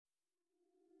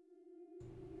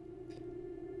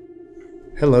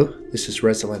Hello, this is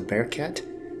Resilan Bearcat,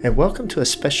 and welcome to a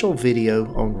special video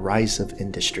on Rise of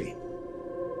Industry.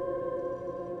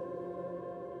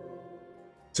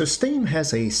 So Steam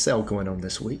has a sale going on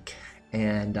this week,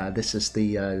 and this is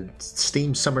the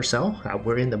Steam Summer Sale.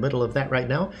 We're in the middle of that right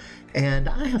now, and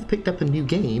I have picked up a new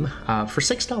game for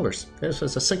 $6. This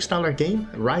is a $6 game,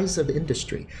 Rise of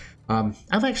Industry.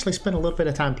 I've actually spent a little bit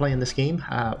of time playing this game,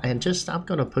 and I'm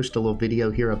going to post a little video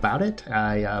here about it.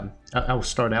 I'll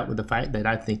start out with the fact that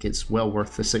I think it's well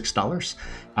worth the $6.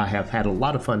 I have had a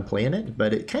lot of fun playing it,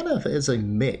 but it kind of is a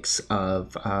mix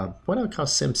of what I would call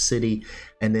SimCity,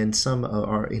 and then some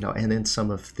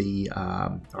of the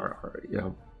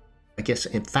I guess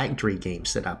factory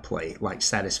games that I play, like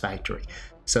Satisfactory.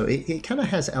 So it kind of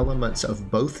has elements of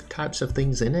both types of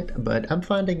things in it, but I'm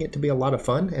finding it to be a lot of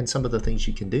fun and some of the things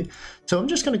you can do. So I'm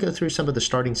just going to go through some of the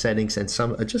starting settings and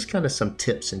some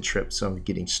tips and trips on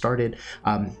getting started.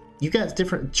 You got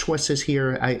different choices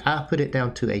here. I put it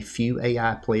down to a few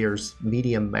AI players,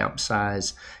 medium map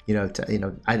size.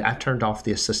 I turned off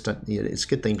the assistant. It's a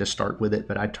good thing to start with it,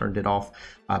 but I turned it off.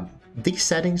 These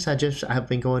settings, I've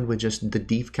been going with just the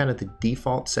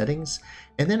default settings,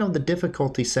 and then on the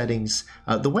difficulty settings,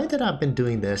 the way that I've been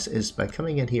doing this is by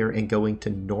coming in here and going to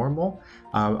normal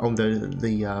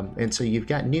and so you've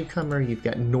got newcomer, you've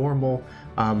got normal,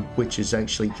 which is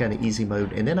actually kind of easy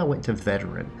mode, and then I went to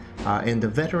veteran, and the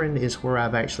veteran is where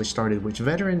I've actually started, which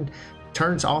veteran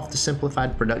turns off the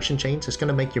simplified production chains. It's going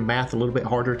to make your math a little bit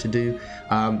harder to do.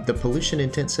 The pollution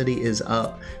intensity is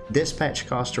up, dispatch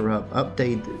costs are up,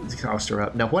 update costs are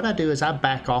up. Now what I do is I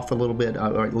back off a little bit,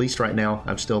 or at least right now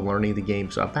I'm still learning the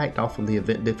game, so I backed off from the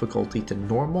event difficulty to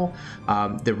normal.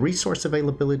 The resource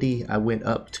availability I went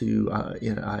up to,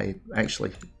 I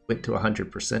actually went to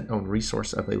 100% on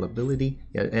resource availability,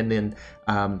 and then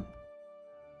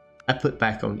I put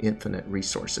back on infinite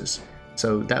resources.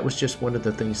 So that was just one of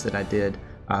the things that I did,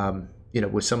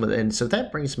 with some of the, and so that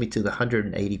brings me to the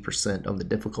 180% on the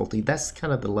difficulty. That's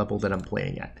kind of the level that I'm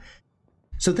playing at.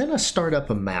 So then I start up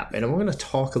a map, and I'm going to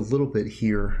talk a little bit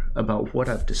here about what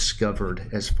I've discovered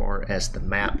as far as the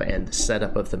map and the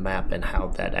setup of the map and how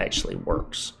that actually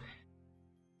works.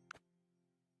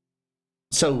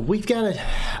 So we've got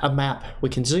a map. We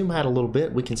can zoom out a little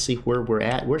bit. We can see where we're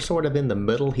at. We're sort of in the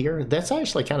middle here. That's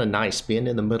actually kind of nice being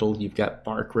in the middle. You've got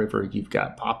Bark River, you've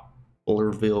got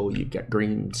Poplarville, you've got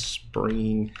Green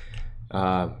Spring,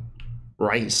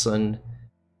 Resilan,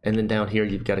 and then down here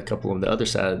you've got a couple on the other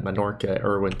side, Minorca,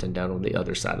 Irwinton down on the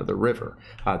other side of the river.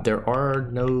 There are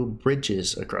no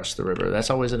bridges across the river. That's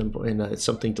always it's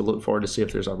something to look forward to, see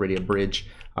if there's already a bridge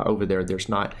over there. There's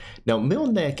not. Now Mill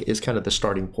Neck is kind of the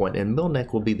starting point, and Mill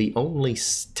Neck will be the only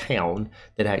town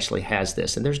that actually has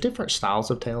this. And there's different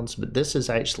styles of towns, but this is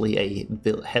actually a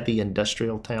heavy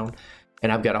industrial town.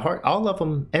 And I've got all of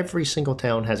them, every single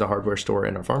town has a hardware store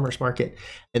and a farmer's market.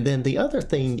 And then the other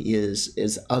thing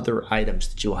is other items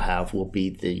that you'll have will be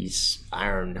these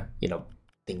iron,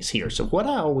 things here. So what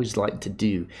I always like to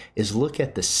do is look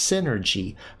at the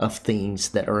synergy of things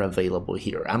that are available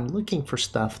here. I'm looking for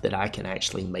stuff that I can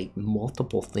actually make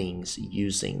multiple things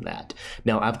using that.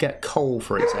 Now I've got coal,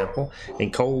 for example,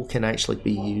 and coal can actually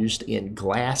be used in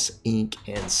glass, ink,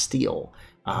 and steel.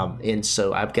 And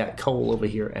so I've got coal over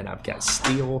here and I've got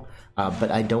steel,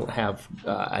 but I don't have,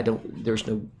 there's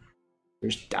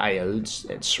diodes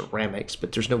and ceramics,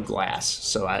 but there's no glass.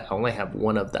 So I only have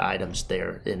one of the items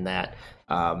there in that,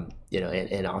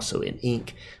 and also in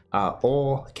ink.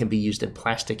 Oil can be used in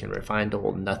plastic and refined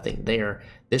oil, nothing there.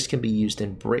 This can be used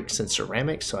in bricks and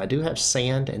ceramics. So I do have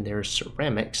sand and there's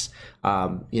ceramics,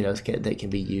 that can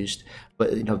be used.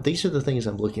 But, these are the things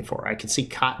I'm looking for. I can see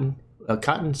cotton.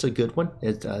 Cotton's a good one.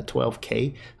 It's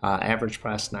 12K, average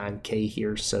price 9K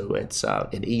here, so it's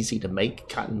an easy to make.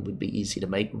 Cotton would be easy to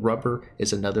make. Rubber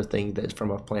is another thing that's from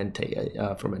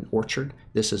from an orchard.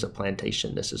 This is a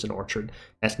plantation. This is an orchard.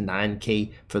 That's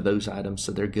 9K for those items,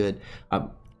 so they're good.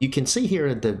 You can see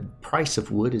here the price of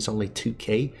wood is only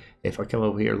 2K. If I come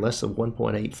over here, less than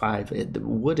 1.85, the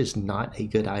wood is not a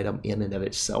good item in and of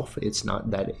itself. It's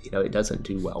not that, it doesn't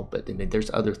do well, but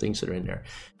there's other things that are in there.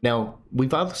 Now,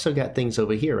 we've also got things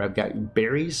over here. I've got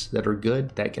berries that are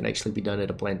good. That can actually be done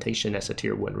at a plantation. That's a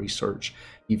tier 1 research.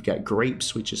 You've got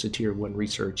grapes, which is a tier 1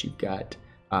 research. You've got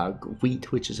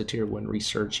wheat, which is a tier 1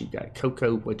 research. You've got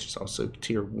cocoa, which is also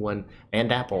tier 1,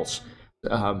 and apples.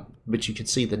 But you can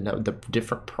see the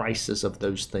different prices of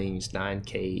those things: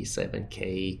 9K,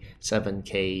 7K,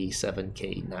 7K,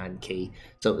 7K, 9K.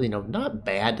 So not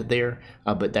bad there,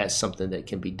 but that's something that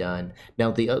can be done.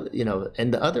 Now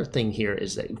and the other thing here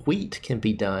is that wheat can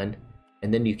be done,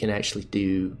 and then you can actually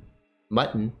do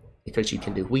mutton because you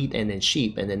can do wheat and then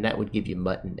sheep, and then that would give you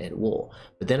mutton and wool.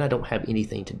 But then I don't have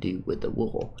anything to do with the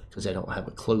wool because I don't have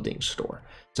a clothing store.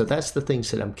 So that's the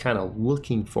things that I'm kind of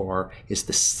looking for, is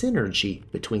the synergy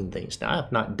between things. Now,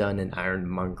 I've not done an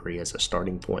ironmongery as a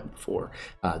starting point before.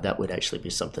 That would actually be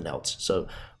something else. So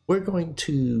we're going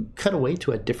to cut away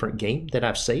to a different game that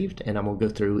I've saved, and I'm going to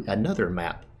go through another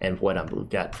map and what I've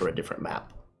got for a different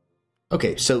map.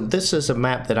 Okay, so this is a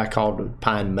map that I called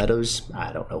Pine Meadows.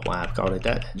 I don't know why I've called it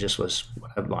that. It just was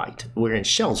what I liked. We're in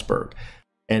Shellsburg,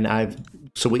 and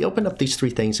so we open up these three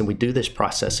things and we do this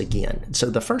process again. So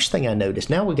the first thing I noticed,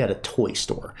 now we got a toy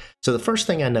store. So the first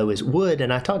thing I know is wood,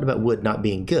 and I talked about wood not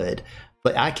being good,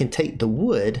 but I can take the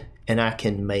wood and I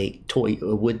can make toy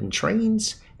wooden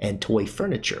trains and toy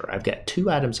furniture. I've got 2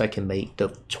 items I can make. The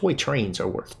toy trains are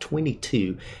worth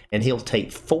 22, and he'll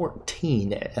take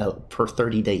 14 per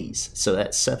 30 days. So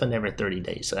that's 7 every 30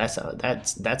 days. So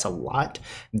that's a lot.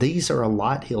 These are a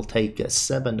lot. He'll take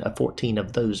 14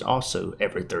 of those also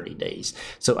every 30 days.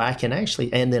 So I can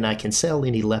actually, and then I can sell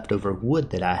any leftover wood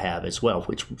that I have as well.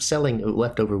 Which, selling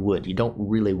leftover wood, you don't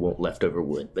really want leftover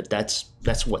wood, but that's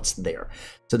what's there.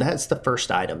 So that's the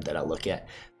first item that I look at.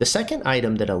 The second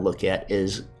item that I look at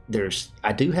is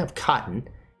I do have cotton,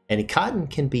 and cotton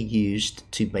can be used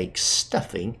to make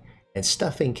stuffing, and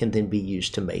stuffing can then be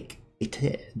used to make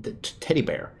the teddy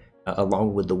bear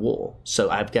along with the wool. So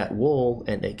I've got wool,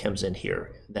 and it comes in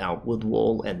here now with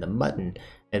wool and the mutton,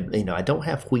 and I don't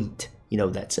have wheat,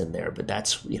 that's in there, but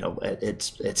that's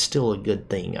it's still a good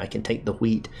thing. I can take the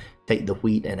wheat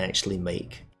and actually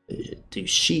do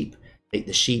sheep. Take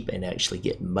the sheep and actually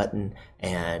get mutton,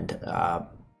 and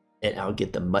I'll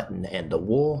get the mutton and the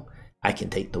wool. I can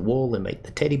take the wool and make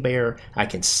the teddy bear. I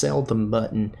can sell the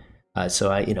mutton,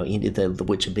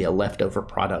 which would be a leftover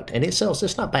product, and it sells.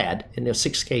 It's not bad, and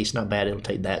 6K is not bad. It'll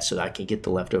take that, so I can get the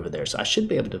leftover there. So I should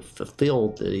be able to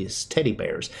fulfill these teddy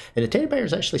bears, and the teddy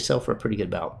bears actually sell for a pretty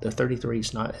good amount. The 33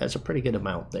 has a pretty good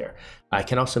amount there. I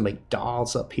can also make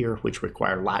dolls up here, which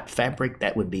require light fabric.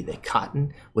 That would be the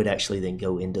cotton would actually then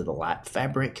go into the light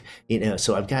fabric.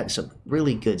 So I've got some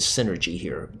really good synergy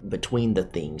here between the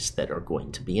things that are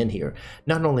going to be in here.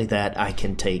 Not only that, I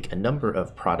can take a number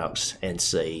of products and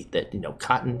say that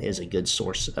cotton is a good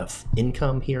source of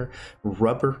income here.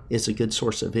 Rubber is a good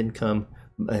source of income.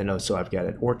 So I've got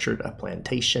an orchard, a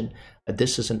plantation.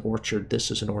 This is an orchard.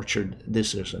 This is an orchard.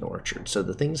 This is an orchard. So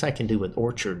the things I can do with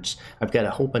orchards, I've got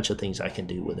a whole bunch of things I can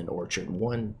do with an orchard.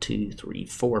 1, 2, 3,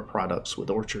 4 products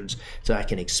with orchards. So I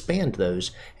can expand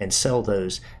those and sell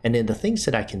those. And then the things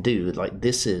that I can do, like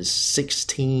this is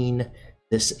 16.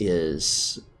 This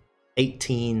is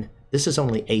 18. This is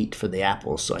only 8 for the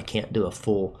apples, so I can't do a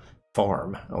full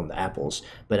farm on the apples,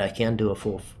 but I can do a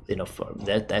full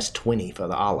that's 20 for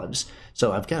the olives.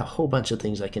 So I've got a whole bunch of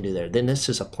things I can do there. Then this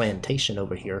is a plantation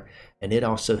over here, and it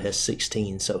also has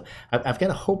 16. So I've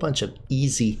got a whole bunch of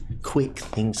easy, quick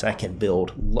things I can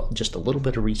build, just a little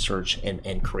bit of research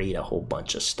and create a whole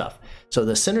bunch of stuff. So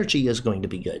the synergy is going to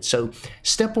be good. So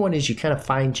step 1 is you kind of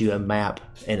find you a map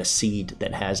and a seed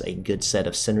that has a good set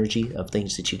of synergy of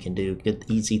things that you can do, good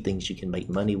easy things you can make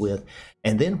money with.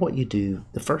 And then what you do,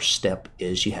 the first step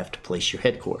is you have to place your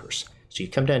headquarters. So you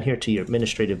come down here to your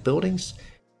administrative buildings,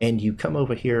 and you come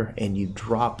over here and you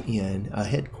drop in a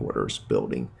headquarters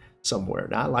building somewhere.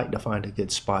 Now I like to find a good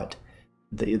spot.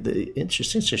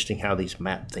 Interesting how these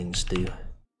map things do.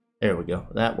 There we go.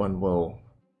 That one will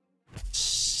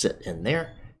sit in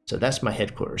there. So that's my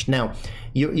headquarters. Now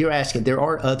you're asking, there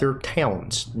are other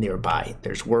towns nearby.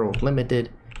 There's World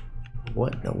Limited.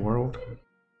 What in the world?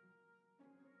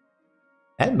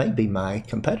 That may be my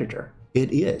competitor.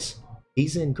 It is.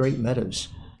 He's in Great Meadows.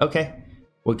 Okay,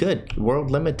 well, good.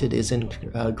 World Limited is in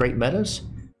Great Meadows.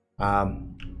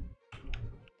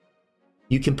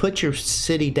 You can put your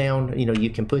city down. You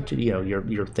can put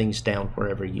your things down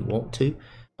wherever you want to.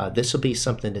 This will be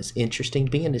something that's interesting.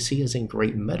 Being as he is in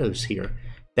Great Meadows here,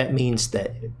 that means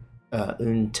that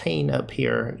Untane up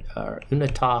here,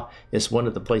 Unata is one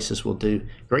of the places we'll do.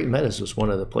 Great Meadows was one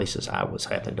of the places I was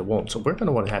happened to want. So we're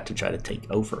going to have to try to take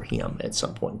over him at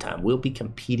some point in time. We'll be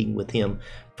competing with him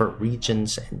for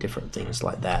regions and different things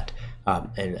like that,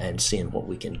 and seeing what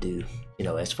we can do,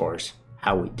 as far as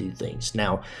how we do things.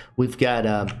 Now, we've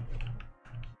got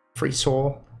free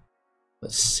soil.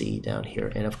 Let's see down here.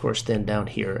 And of course, then down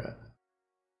here,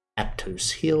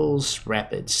 Aptos Hills,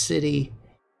 Rapid City.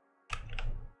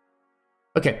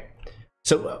 Okay,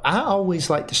 So I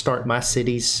always like to start my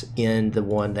cities in the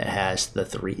one that has the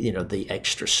the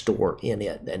extra store in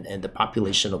it, and the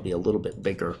population will be a little bit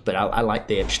bigger. But I like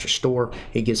the extra store.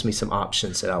 It gives me some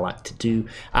options that I like to do.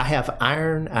 I have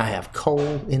iron, I have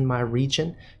coal in my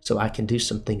region, so I can do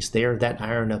some things there. That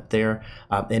iron up there,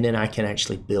 and then I can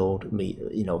actually build me,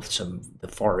 the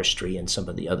forestry and some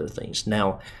of the other things.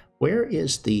 Now,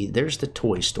 there's the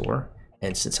toy store.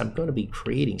 And since I'm going to be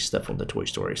creating stuff on the toy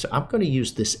store, so I'm going to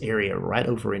use this area right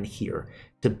over in here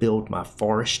to build my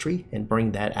forestry and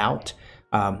bring that out.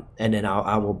 And then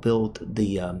I will build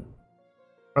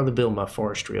probably build my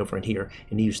forestry over in here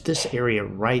and use this area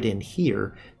right in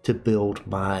here to build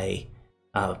my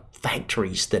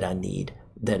factories that I need.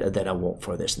 That I want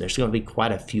for this. And there's going to be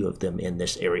quite a few of them in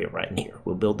this area right in here.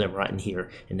 We'll build them right in here,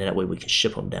 and then that way we can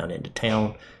ship them down into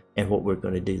town. And what we're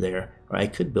going to do there, or I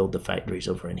could build the factories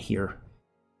over in here.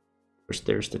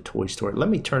 There's the toy store. Let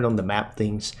me turn on the map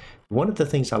things. One of the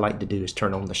things I like to do is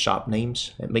turn on the shop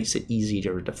names. It makes it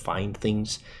easier to find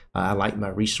things. I like my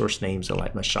resource names. I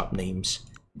like my shop names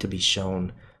to be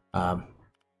shown.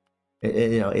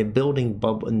 In building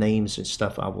bubble names and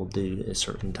stuff I will do at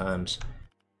certain times.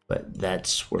 But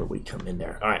that's where we come in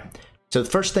there. All right. So the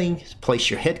first thing is place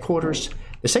your headquarters.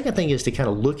 The second thing is to kind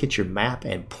of look at your map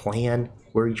and plan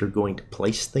where you're going to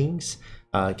place things.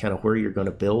 Kind of where you're going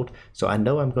to build. So I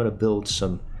know I'm going to build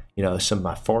some of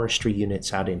my forestry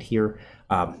units out in here.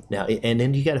 Now, and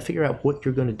then you got to figure out what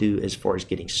you're going to do as far as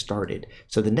getting started.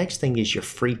 So the next thing is your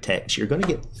free techs. You're going to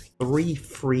get 3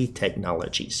 free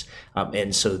technologies.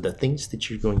 And so the things that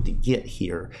you're going to get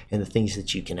here and the things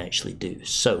that you can actually do.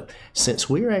 So since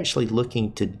we're actually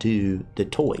looking to do the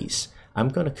toys, I'm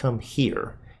going to come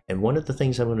here. And one of the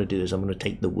things I'm going to do is I'm going to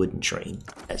take the wooden train.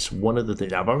 That's one of the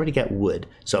things. I've already got wood,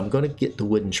 so I'm going to get the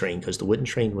wooden train because the wooden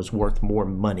train was worth more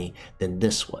money than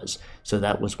this was. So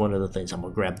that was one of the things. I'm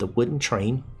going to grab the wooden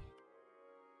train.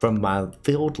 From my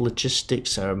field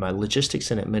logistics, or my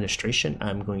logistics and administration,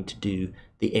 I'm going to do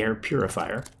the air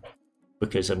purifier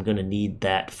because I'm going to need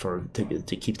that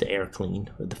to keep the air clean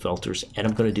with the filters, and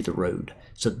I'm going to do the road.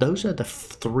 So those are the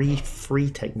 3 free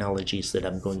technologies that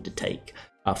I'm going to take.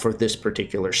 For this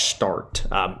particular start,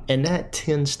 and that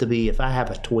tends to be, if I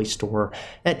have a toy store,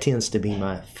 that tends to be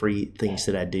my free things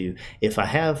that I do. If I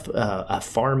have a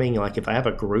farming, like if I have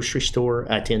a grocery store,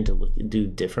 I tend to do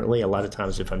differently. A lot of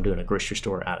times if I'm doing a grocery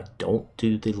store, I don't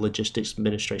do the logistics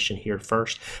administration here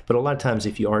first, but a lot of times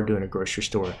if you are doing a grocery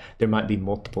store, there might be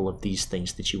multiple of these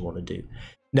things that you want to do.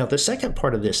 Now the second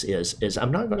part of this is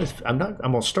I'm going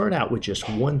to start out with just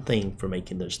one thing for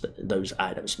making those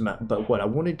items. But what I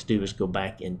wanted to do is go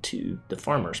back into the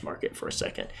farmer's market for a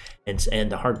second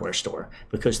and the hardware store,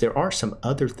 because there are some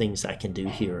other things I can do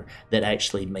here that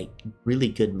actually make really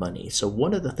good money. So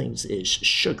one of the things is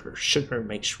sugar. Sugar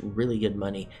makes really good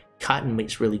money. Cotton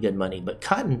makes really good money, but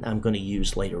cotton I'm going to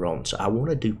use later on. So I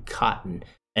want to do cotton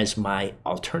as my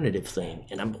alternative thing.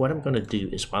 And what I'm going to do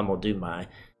is I'm going to do my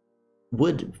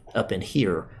wood up in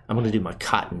here, I'm going to do my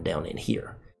cotton down in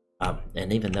here.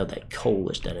 And even though that coal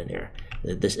is down in there,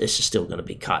 this is still going to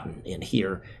be cotton in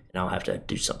here, and I'll have to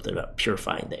do something about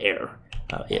purifying the air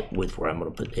with where I'm going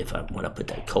to put, if I want to put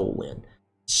that coal in.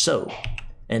 So,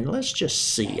 and let's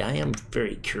just see, I am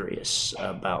very curious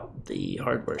about the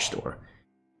hardware store.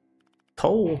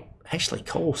 Coal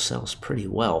sells pretty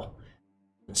well,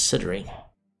 considering,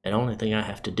 and the only thing I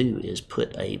have to do is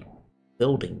put a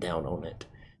building down on it.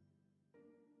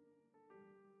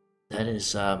 That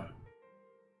is that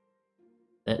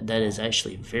is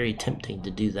actually very tempting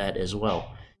to do that as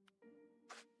well.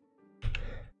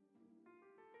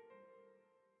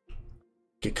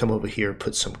 Could come over here,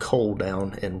 put some coal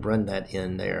down, and run that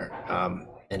in there,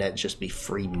 and that'd just be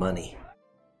free money,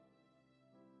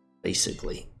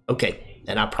 basically. Okay,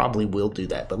 and I probably will do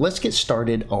that, but let's get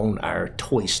started on our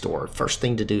toy store. First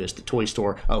thing to do is the toy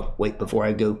store. Oh, wait, before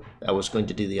I go, I was going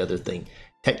to do the other thing.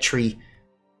 Tech tree.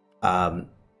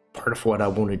 Part of what I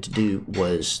wanted to do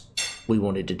was we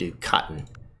wanted to do cotton.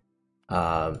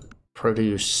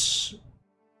 Produce,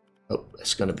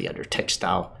 it's going to be under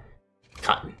textile,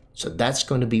 cotton. So that's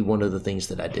going to be one of the things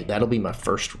that I did. That'll be my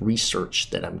first research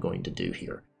that I'm going to do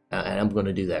here. And I'm going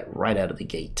to do that right out of the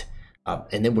gate.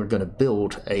 And then we're going to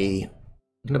build a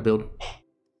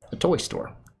toy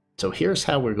store. So here's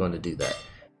how we're going to do that.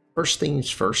 First things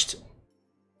first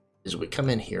is we come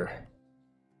in here,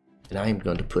 and I am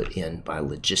going to put in my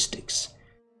logistics.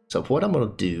 So what I'm going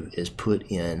to do is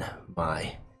put in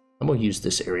I'm going to use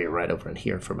this area right over in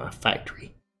here for my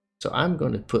factory. So I'm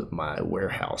going to put my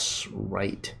warehouse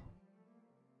right,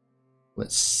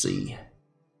 let's see.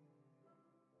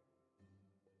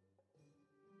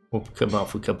 We'll come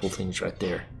off a couple things right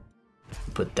there.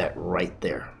 Put that right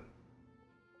there.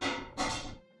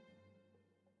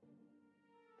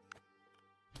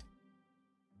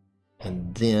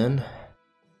 And then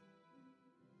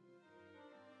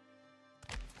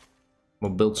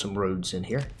we'll build some roads in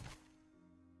here.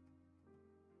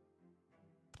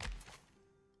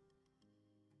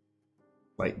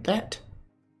 Like that.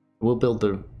 We'll build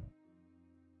the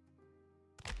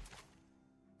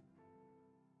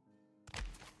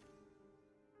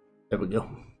there we go.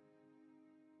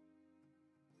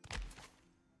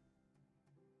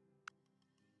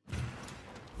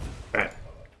 Alright.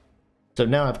 So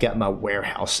now I've got my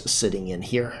warehouse sitting in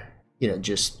here. You know,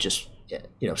 just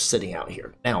you know, sitting out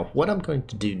here. Now, what I'm going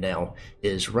to do now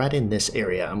is right in this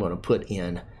area, I'm going to put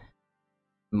in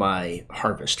my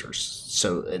harvesters.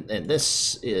 So, and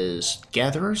this is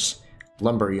gatherers,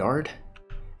 lumberyard,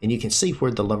 and you can see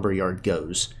where the lumberyard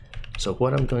goes. So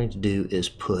what I'm going to do is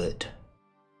put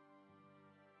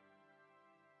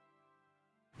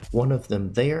one of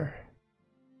them there,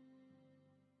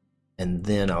 and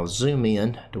then I'll zoom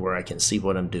in to where I can see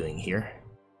what I'm doing here.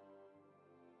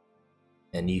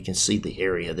 And you can see the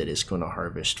area that it's going to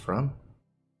harvest from.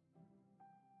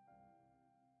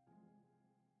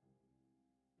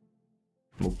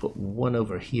 We'll put one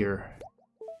over here,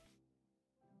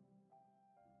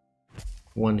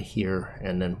 one here,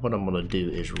 and then what I'm going to do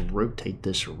is rotate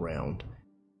this around.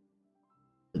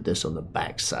 Put this on the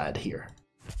back side here,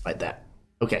 like that.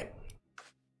 Okay,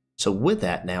 so with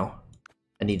that now,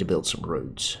 I need to build some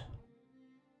roads.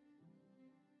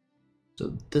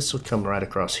 So this will come right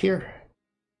across here.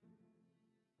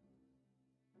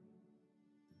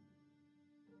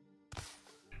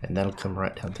 And that'll come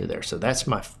right down through there. So that's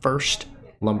my first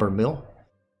lumber mill.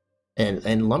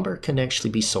 And lumber can actually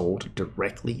be sold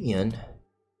directly in.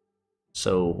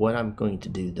 So what I'm going to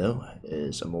do though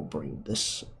is I'm going to bring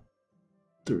this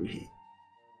through here.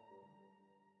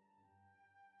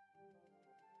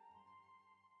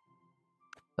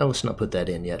 Oh, let's not put that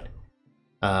in yet.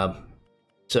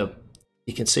 So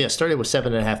you can see I started with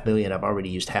 7.5 million. I've already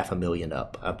used 500,000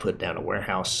 up. I put down a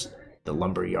warehouse, the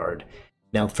lumber yard.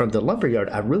 Now from the lumber yard,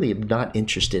 I really am not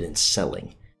interested in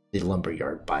selling the lumber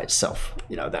yard by itself.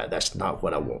 You know, that's not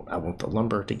what I want. I want the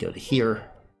lumber to go to here.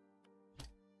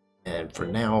 And for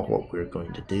now, what we're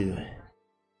going to do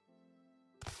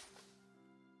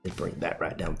is bring that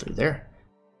right down through there.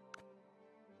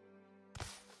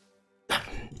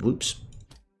 Whoops.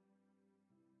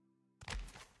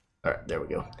 All right, there we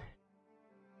go.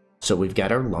 So we've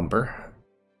got our lumber.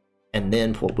 And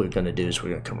then what we're going to do is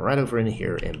we're going to come right over in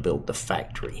here and build the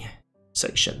factory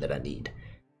section that I need.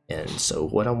 And so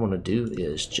what I want to do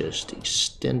is just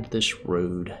extend this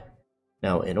road.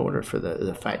 Now, in order for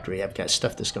the factory, I've got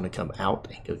stuff that's going to come out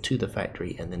and go to the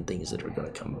factory, and then things that are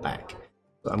going to come back.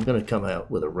 So I'm going to come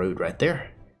out with a road right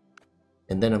there.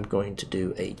 And then I'm going to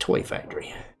do a toy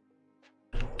factory.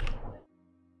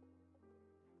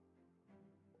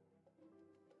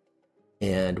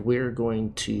 And we're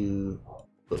going to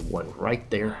put one right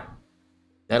there.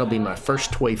 That'll be my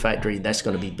first toy factory. That's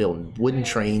going to be building wooden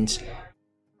trains.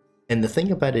 And the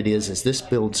thing about it is this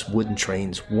builds wooden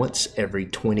trains once every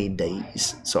 20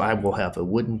 days. So I will have a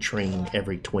wooden train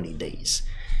every 20 days.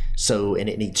 So, and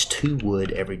it needs 2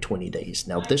 wood every 20 days.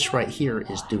 Now this right here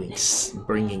is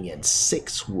bringing in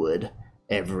 6 wood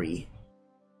every.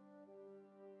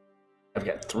 I've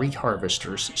got 3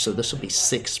 harvesters, so this will be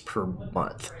 6 per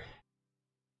month.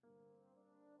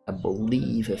 I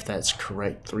believe if that's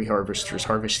correct, 3 harvesters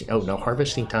harvesting. Oh no,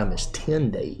 harvesting time is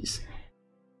 10 days.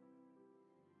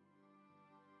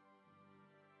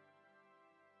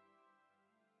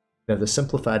 Now the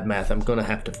simplified math, I'm going to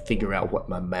have to figure out what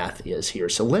my math is here.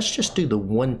 So let's just do the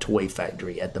 1 toy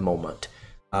factory at the moment.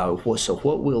 So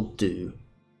what we'll do,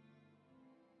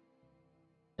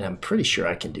 and I'm pretty sure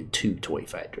I can do 2 toy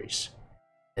factories.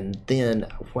 And then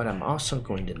what I'm also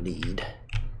going to need,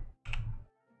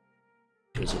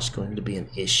 because it's going to be an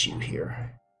issue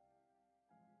here,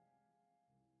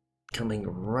 coming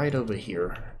right over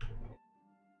here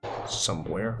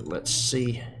somewhere. Let's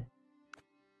see.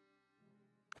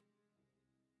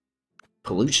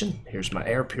 Pollution. Here's my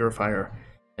air purifier,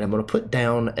 and I'm going to put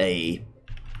down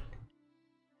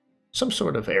some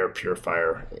sort of air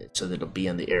purifier so that it'll be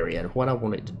in the area. And what I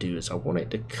want it to do is I want it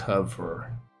to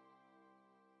cover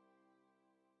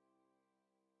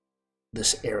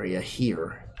this area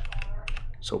here.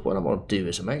 So what I'm going to do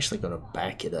is I'm actually going to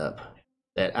back it up.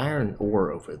 That iron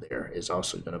ore over there is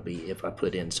also going to be, if I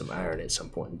put in some iron at some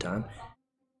point in time.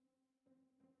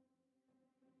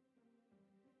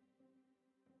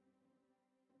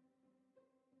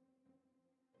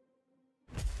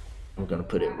 I'm going to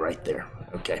put it right there.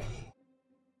 Okay.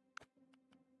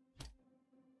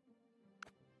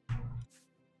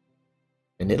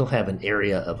 And it'll have an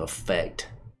area of effect,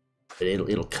 but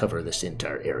it'll cover this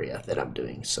entire area that I'm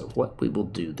doing. So what we will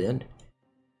do then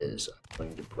is I'm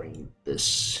going to bring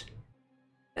this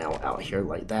now out here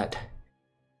like that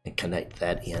and connect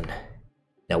that in.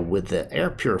 Now with the air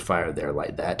purifier there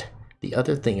like that, the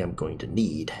other thing I'm going to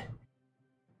need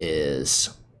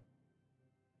is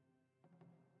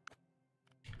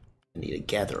I need a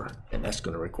gatherer, and that's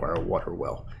going to require a water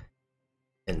well.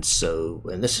 And so,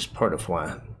 and this is part of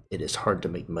why it is hard to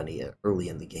make money early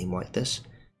in the game like this.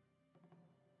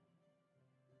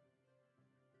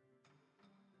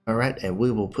 All right, and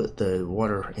we will put the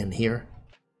water in here.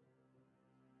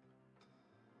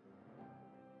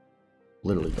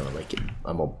 Literally gonna make it,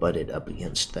 I'm gonna butt it up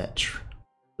against that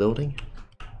building.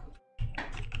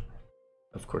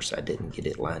 Of course, I didn't get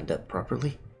it lined up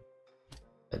properly.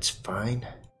 That's fine.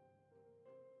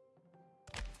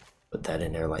 Put that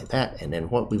in there like that, and then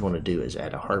what we want to do is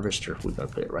add a harvester. We're going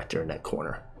to put it right there in that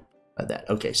corner like that.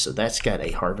 Okay, so that's got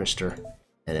a harvester,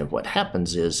 and then what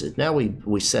happens is now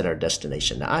we set our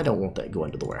destination. Now I don't want that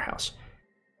going to the warehouse.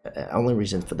 The only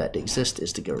reason for that to exist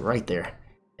is to go right there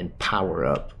and power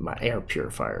up my air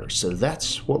purifier. So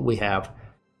that's what we have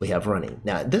running.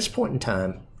 Now at this point in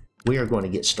time, we are going to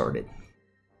get started.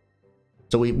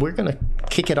 So we're going to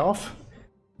kick it off.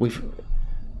 We've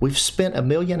spent $1.5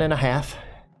 million.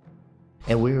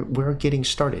 And we're getting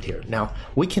started here. Now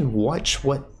we can watch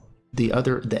what the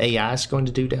AI is going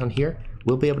to do down here.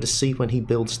 We'll be able to see when he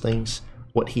builds things,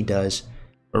 what he does.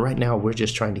 But right now we're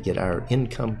just trying to get our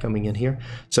income coming in here.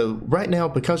 So right now,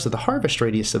 because of the harvest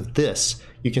radius of this,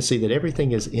 you can see that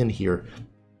everything is in here.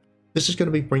 This is going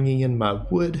to be bringing in my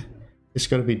wood. It's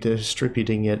going to be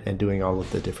distributing it and doing all of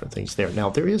the different things there.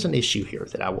 Now there is an issue here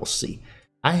that I will see.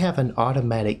 I have an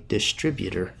automatic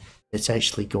distributor. It's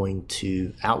actually going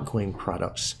to outgoing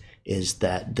products, is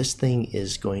that this thing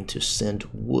is going to send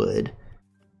wood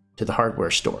to the hardware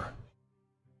store.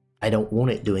 I don't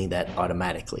want it doing that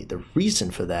automatically. The reason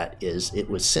for that is it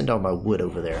would send all my wood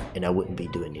over there and I wouldn't be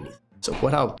doing anything. So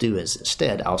what I'll do is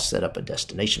instead I'll set up a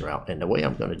destination route, and the way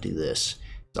I'm going to do this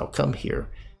is I'll come here.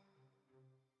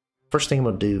 First thing I'm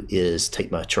going to do is take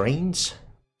my trains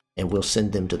and we'll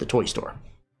send them to the toy store.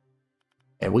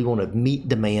 And we want to meet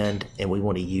demand, and we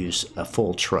want to use a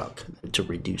full truck to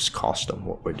reduce cost on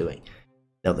what we're doing.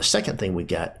 Now the second thing we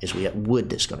got is we got wood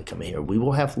that's going to come in here. We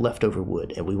will have leftover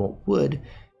wood, and we want wood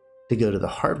to go to the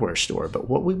hardware store. But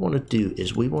what we want to do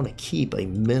is we want to keep a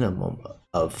minimum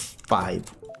of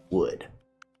 5 wood.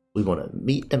 We want to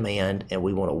meet demand, and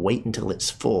we want to wait until it's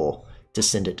full to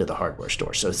send it to the hardware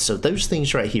store. So those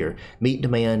things right here, meet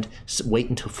demand, wait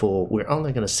until full, we're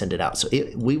only going to send it out. So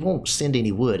we won't send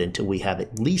any wood until we have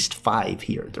at least 5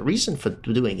 here. The reason for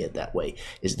doing it that way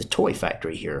is the toy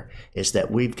factory here is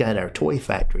that we've got our toy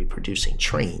factory producing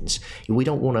trains. We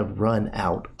don't want to run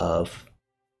out of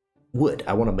wood.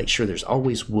 I want to make sure there's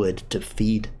always wood to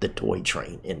feed the toy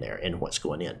train in there and what's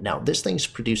going in. Now this thing's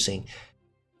producing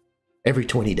every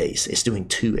 20 days. It's doing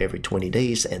 2 every 20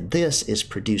 days, and this is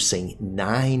producing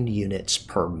 9 units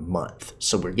per month.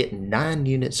 So we're getting 9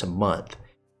 units a month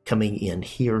coming in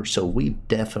here, so we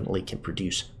definitely can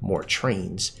produce more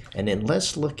trains. And then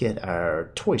let's look at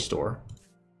our toy store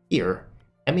here.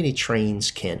 How many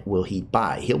trains will he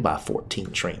buy? He'll buy 14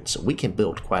 trains, so we can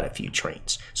build quite a few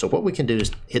trains. So what we can do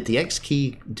is hit the X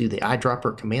key, do the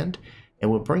eyedropper command, and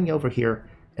we'll bring over here.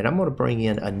 And I'm going to bring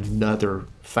in another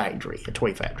factory, a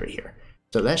toy factory here.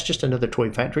 So that's just another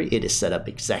toy factory. It is set up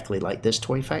exactly like this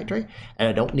toy factory. And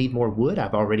I don't need more wood.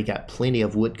 I've already got plenty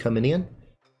of wood coming in.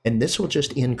 And this will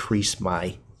just increase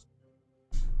my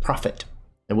profit.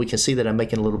 And we can see that I'm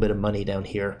making a little bit of money down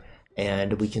here.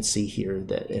 And we can see here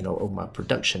that, on my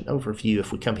production overview,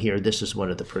 if we come here, this is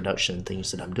one of the production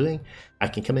things that I'm doing. I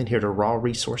can come in here to raw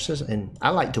resources, and I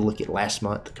like to look at last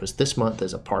month because this month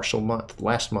is a partial month.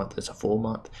 Last month is a full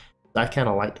month. I kind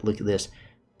of like to look at this.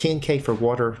 10K for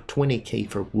water, 20K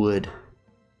for wood.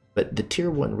 But the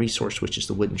tier 1 resource, which is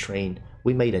the wooden train,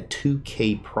 we made a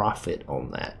 2K profit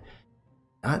on that.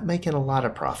 Not making a lot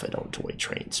of profit on toy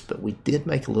trains, but we did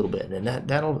make a little bit, and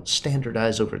that'll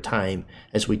standardize over time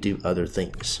as we do other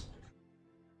things.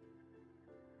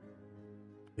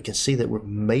 We can see that we're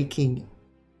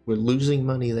losing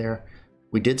money there.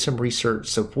 We did some research,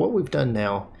 so what we've done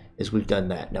now is we've done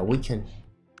that. Now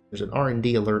there's an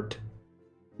R&D alert.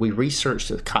 We researched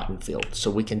the cotton field,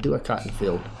 so we can do a cotton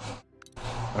field.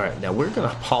 All right, now we're going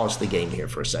to pause the game here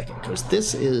for a second because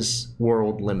this is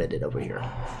World Limited over here.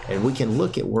 And we can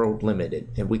look at World Limited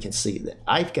and we can see that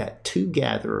I've got 2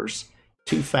 gatherers,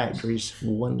 2 factories,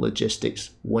 1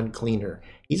 logistics, 1 cleaner.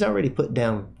 He's already put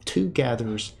down 2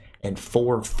 gatherers and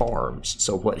 4 farms.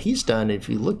 So what he's done, if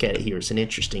you look at it here, it's an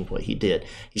interesting what he did.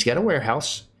 He's got a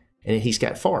warehouse, and he's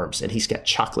got farms, and he's got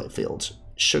chocolate fields,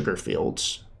 sugar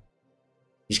fields.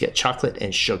 He's got chocolate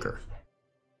and sugar.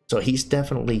 So he's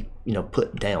definitely,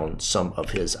 put down some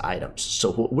of his items.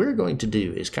 So what we're going to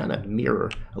do is kind of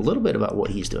mirror a little bit about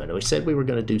what he's doing. We said we were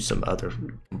going to do some other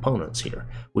components here.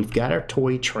 We've got our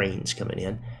toy trains coming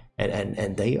in,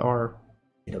 and they are,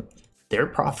 they're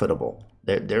profitable.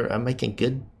 I'm making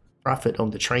good profit on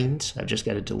the trains. I've just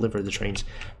got to deliver the trains,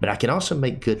 but I can also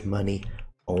make good money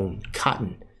on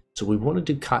cotton. So we want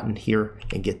to do cotton here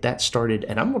and get that started.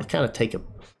 And I'm going to kind of take a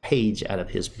page out of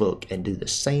his book and do the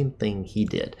same thing he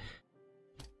did.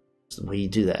 That's the way you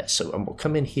do that. So I'm going to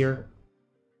come in here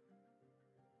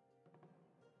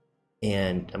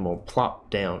and I'm going to plop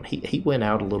down. He went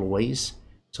out a little ways.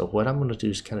 So what I'm going to do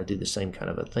is kind of do the same kind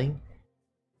of a thing.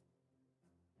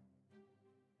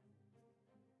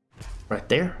 Right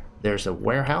there. There's a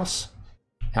warehouse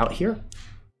out here.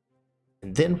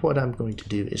 And then what I'm going to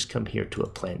do is come here to a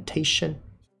plantation.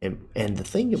 And the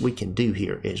thing that we can do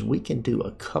here is we can do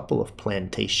a couple of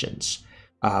plantations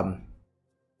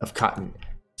of cotton.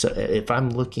 So if I'm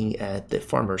looking at the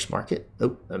farmer's market,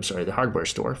 the hardware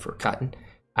store for cotton,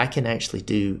 I can actually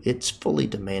do, it's fully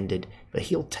demanded, but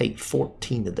he'll take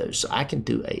 14 of those. So I can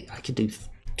do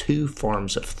 2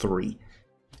 farms of 3.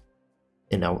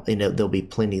 And there'll be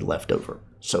plenty left over.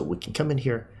 So we can come in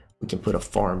here, we can put a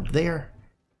farm there.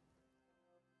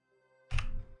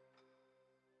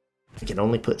 I can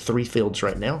only put 3 fields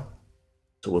right now,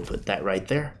 so we'll put that right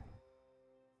there.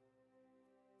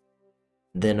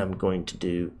 Then I'm going to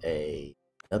do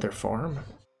another farm.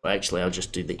 Well, actually, I'll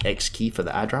just do the X key for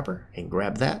the eyedropper and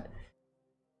grab that.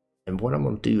 And what I'm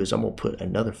going to do is I'm going to put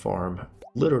another farm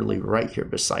literally right here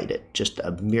beside it, just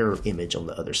a mirror image on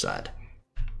the other side.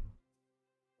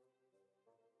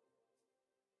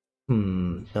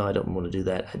 No, I don't want to do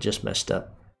that. I just messed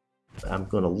up. I'm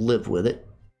going to live with it.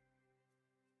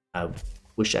 I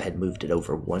wish I had moved it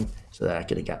over 1 so that I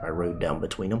could have got my road down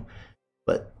between them,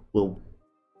 but we'll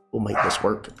make this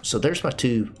work. So there's my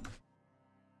 2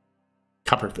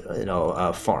 copper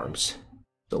farms.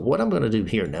 So what I'm going to do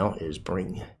here now is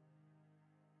bring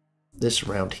this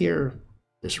around here,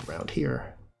 this around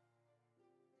here.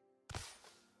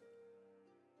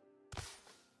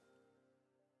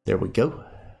 There we go.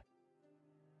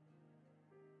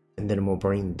 And then I'm going to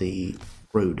bring the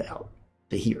road out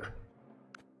to here.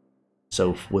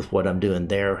 So with what I'm doing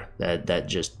there, that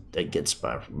gets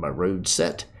my road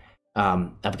set.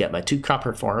 I've got my 2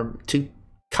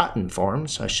 cotton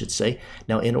farms, I should say.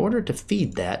 Now, in order to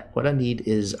feed that, what I need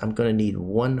is I'm going to need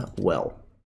 1 well,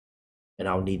 and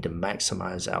I'll need to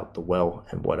maximize out the well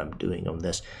and what I'm doing on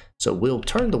this. So we'll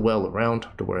turn the well around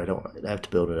to where I don't have to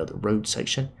build another road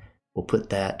section. We'll put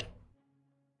that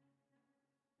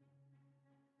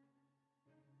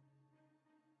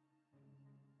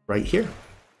right here.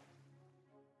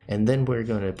 And then we're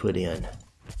going to put in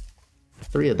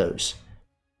 3 of those.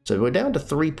 So we're down to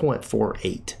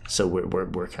 3.48. So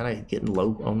we're kind of getting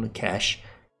low on the cash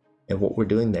and what we're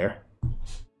doing there.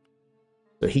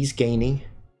 So he's gaining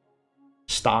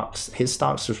stocks. His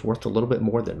stocks is worth a little bit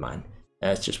more than mine.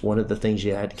 That's just one of the things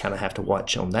you kind of have to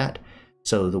watch on that.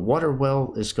 So the water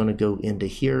well is going to go into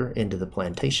here, into the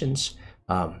plantations.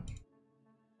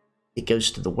 It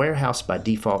goes to the warehouse by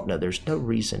default. No, there's no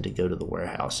reason to go to the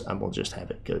warehouse. I'm going to just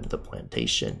have it go to the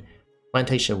plantation.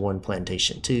 Plantation 1,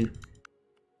 plantation 2.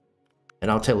 And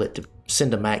I'll tell it to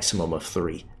send a maximum of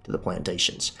 3 to the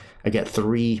plantations. I got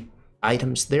 3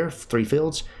 items there, 3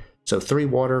 fields. So 3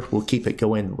 water, we'll keep it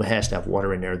going. It has to have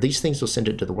water in there. These things will send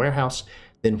it to the warehouse.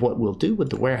 Then what we'll do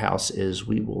with the warehouse is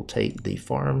we will take the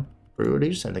farm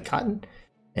produce and the cotton,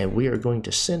 and we are going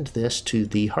to send this to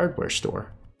the hardware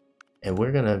store. And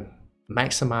we're going to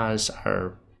maximize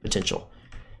our potential.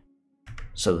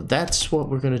 So that's what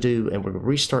we're going to do, and we're going to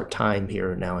restart time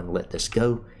here now and let this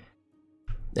go.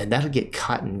 And that'll get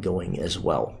cotton going as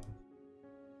well.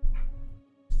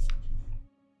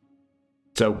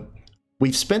 So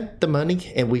we've spent the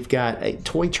money, and we've got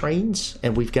toy trains,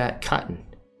 and we've got cotton.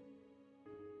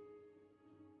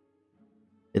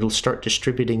 It'll start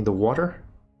distributing the water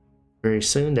very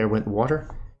soon. There went water.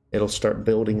 It'll start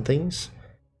building things.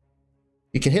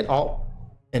 You can hit Alt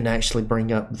and actually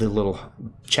bring up the little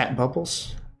chat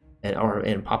bubbles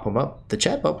and pop them up. The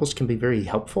chat bubbles can be very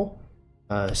helpful.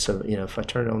 So, if I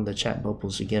turn on the chat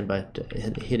bubbles again by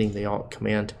hitting the Alt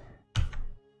command,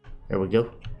 there we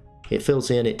go. It fills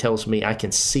in, it tells me I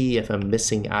can see if I'm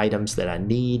missing items that I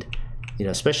need,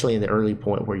 especially in the early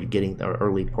point where you're getting the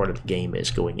early part of the game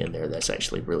is going in there. That's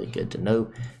actually really good to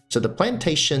know. So the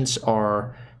plantations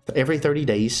are every 30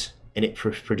 days. and it's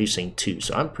producing 2.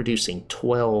 So I'm producing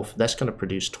 12. That's going to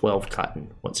produce 12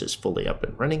 cotton once it's fully up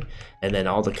and running, and then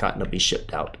all the cotton will be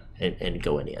shipped out and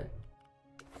going in.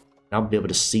 I'll be able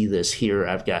to see this here.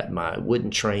 I've got my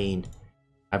wooden train.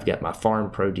 I've got my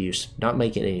farm produce, not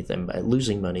making anything, but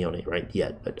losing money on it right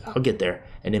yet, but I'll get there.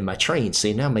 And then my trains,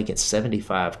 see, now I'm making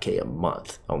 75K a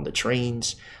month on the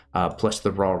trains, plus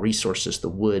the raw resources, the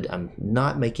wood. I'm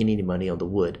not making any money on the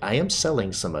wood. I am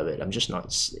selling some of it. I'm just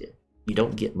not, you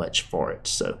don't get much for it.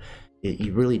 So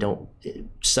you really don't,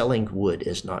 selling wood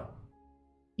is not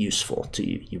useful to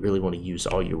you. You really want to use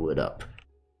all your wood up.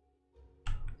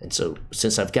 And so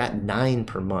since I've got 9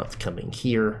 per month coming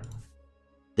here,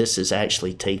 this is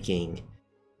actually taking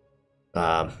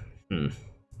 20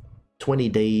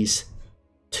 days,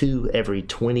 2 every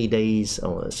 20 days.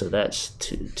 Oh, so that's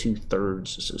 2/3,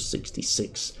 so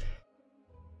 66.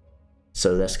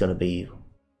 So that's going to be,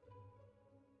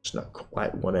 it's not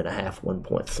quite 1.5,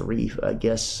 1.3, I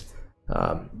guess,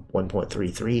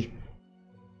 1.33.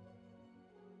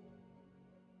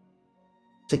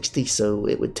 60, so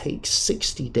it would take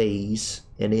 60 days,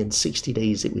 and in 60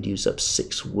 days it would use up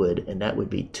 6 wood, and that would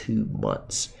be 2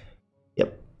 months.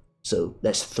 Yep, so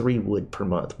that's 3 wood per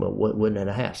month. Well,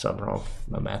 1.5, so I'm wrong.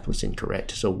 My math was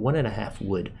incorrect. So 1.5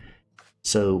 wood.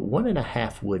 So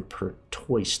 1.5 wood per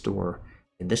toy store,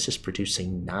 and this is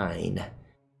producing 9.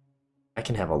 I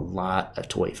can have a lot of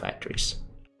toy factories.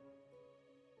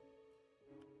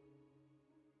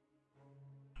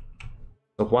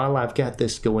 So while I've got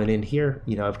this going in here,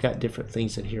 you know, I've got different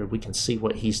things in here. We can see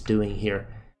what he's doing here.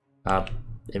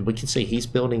 And we can see he's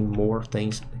building more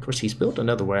things. Of course, he's built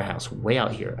another warehouse way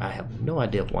out here. I have no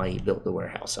idea why he built the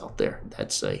warehouse out there.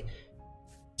 It's an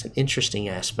interesting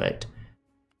aspect.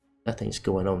 Nothing's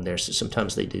going on there. So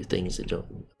sometimes they do things that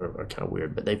are kind of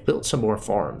weird. But they've built some more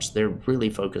farms. They're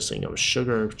really focusing on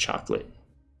sugar, chocolate.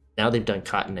 Now they've done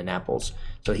cotton and apples.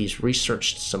 So he's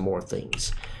researched some more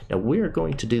things. Now we're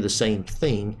going to do the same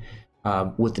thing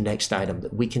with the next item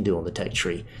that we can do on the tech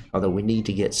tree, although we need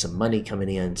to get some money coming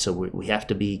in, so we have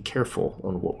to be careful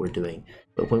on what we're doing.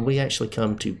 But when we actually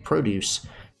come to produce,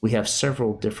 we have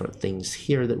several different things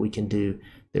here that we can do.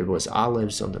 There was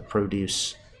olives on the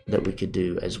produce that we could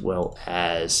do, as well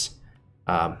as,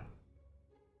 let's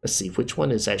see, which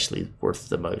one is actually worth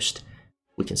the most.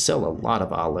 We can sell a lot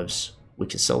of olives. We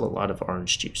can sell a lot of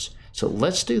orange juice. So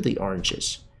let's do the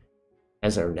oranges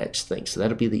as our next thing. So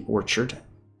that'll be the orchard.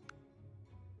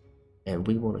 And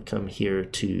we want to come here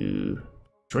to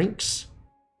drinks.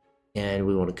 And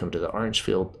we want to come to the orange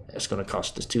field. That's going to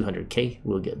cost us 200K.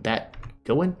 We'll get that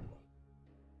going.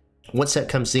 Once that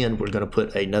comes in, we're going to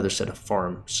put another set of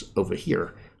farms over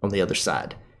here on the other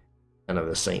side. Kind of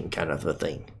the same kind of a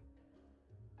thing.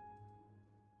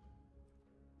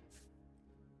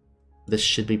 This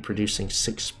should be producing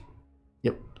 6.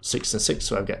 Yep, 6 and 6.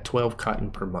 So I've got 12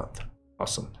 cotton per month.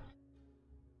 Awesome.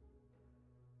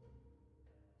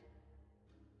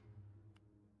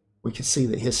 We can see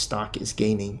that his stock is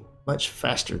gaining much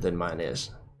faster than mine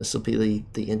is. This will be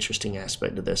the interesting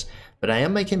aspect of this. But I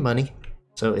am making money,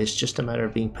 so it's just a matter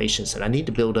of being patient. And I need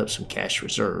to build up some cash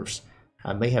reserves.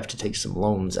 I may have to take some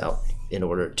loans out in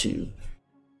order to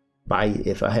buy.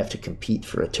 If I have to compete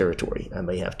for a territory, I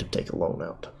may have to take a loan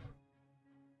out.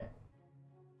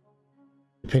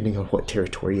 Depending on what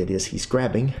territory it is he's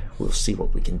grabbing, we'll see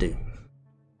what we can do.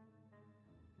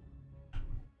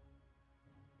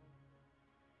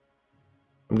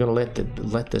 I'm going to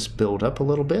let this build up a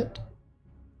little bit.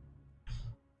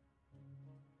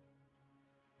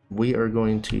 We are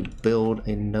going to build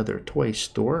another toy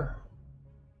store,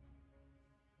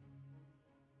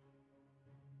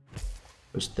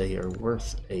 because they are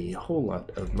worth a whole lot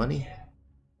of money.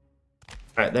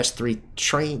 All right, that's 3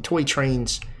 toy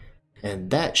trains.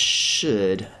 And that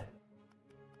should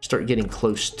start getting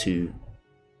close to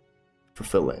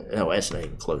fulfilling. No, that's not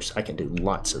even close. I can do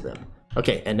lots of them.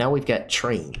 Okay, and now we've got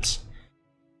trains.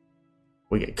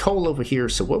 We get coal over here,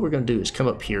 so what we're going to do is come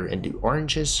up here and do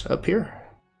oranges up here.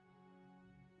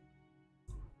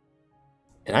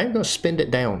 And I'm going to spend it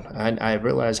down. I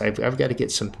realize I've got to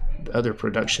get some other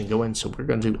production going, so we're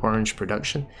going to do orange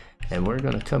production. And we're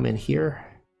going to come in here.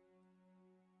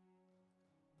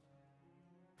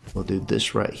 We'll do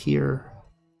this right here.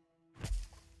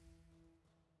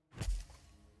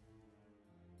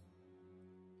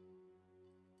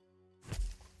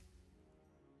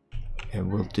 And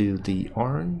we'll do the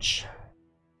orange.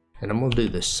 And I'm going to do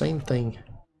the same thing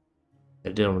I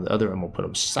did on the other. I'm going to put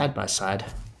them side by side.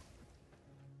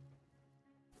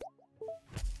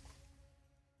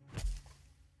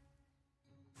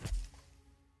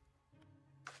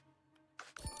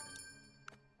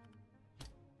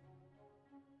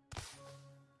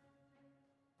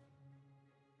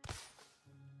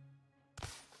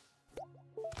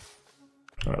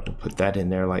 All right, we'll put that in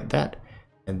there like that.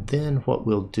 And then what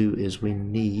we'll do is we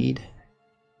need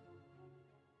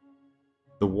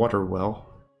the water well.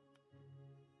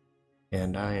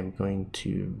 And I am going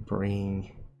to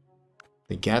bring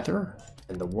the gatherer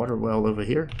and the water well over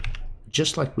here.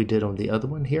 Just like we did on the other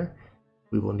one here.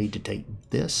 We will need to take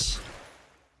this.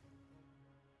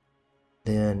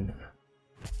 Then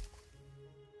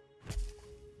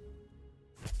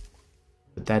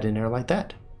put that in there like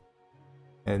that.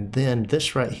 And then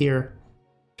this right here,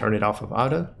 turn it off of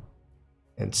auto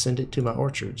and send it to my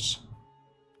orchards.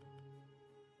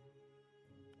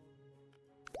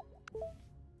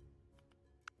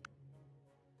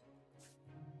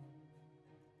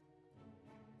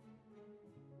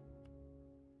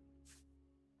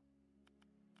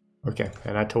 Okay,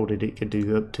 and I told it could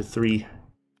do up to 3.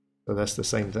 So that's the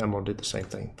same thing. I'm going to do the same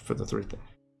thing for the 3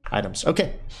 items.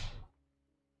 Okay.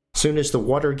 As soon as the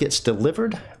water gets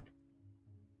delivered,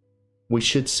 we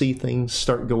should see things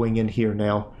start going in here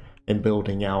now and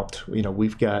building out. You know,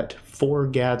 we've got 4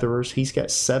 gatherers. He's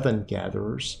got 7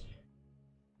 gatherers.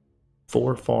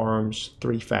 4 farms,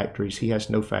 3 factories. He has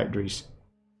no factories.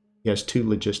 He has 2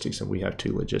 logistics, and we have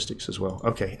 2 logistics as well.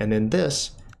 Okay, and then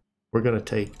this, we're going to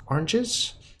take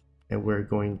oranges. And we're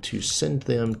going to send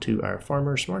them to our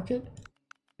farmers market.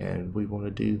 And we want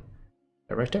to do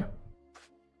that right there.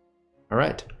 All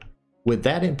right. With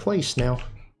that in place now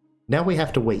we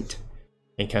have to wait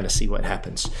and kind of see what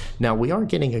happens. Now we are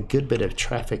getting a good bit of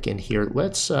traffic in here.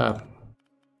 Let's put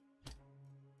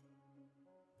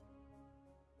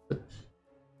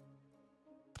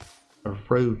a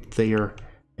road there,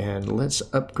 and let's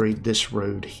upgrade this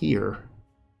road here.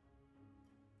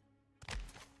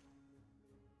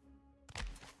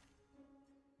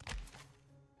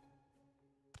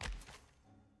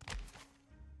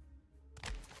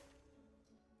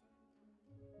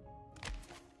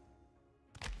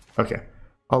 Okay,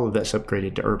 all of that's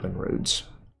upgraded to urban roads.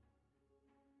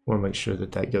 Want to make sure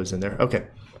that that goes in there. Okay,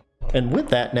 and with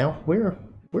that now we're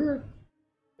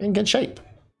in good shape.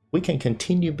 We can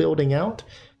continue building out,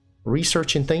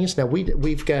 researching things. Now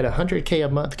we've got 100K a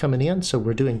month coming in, so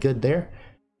we're doing good there.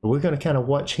 We're going to kind of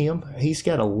watch him. He's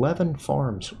got 11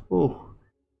 farms. Ooh,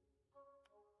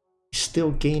 he's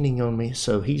still gaining on me.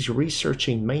 So he's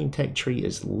researching. Main tech tree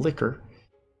is liquor.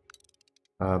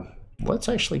 Let's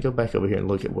actually go back over here and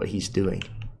look at what he's doing.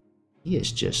 He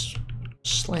is just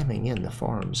slamming in the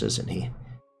farms, isn't he?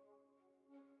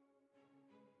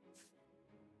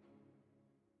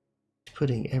 He's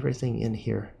putting everything in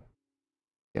here.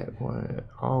 Got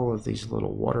all of these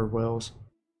little water wells.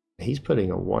 He's putting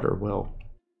a water well.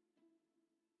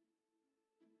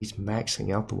 He's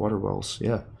maxing out the water wells.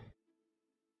 Yeah,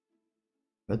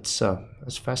 that's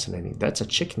fascinating. That's a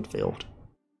chicken field.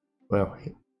 Well,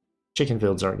 chicken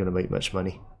fields aren't going to make much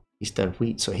money. He's done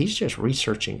wheat, so he's just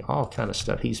researching all kind of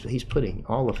stuff. He's putting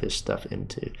all of his stuff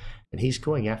into, and he's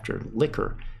going after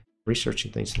liquor,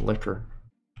 researching things in liquor,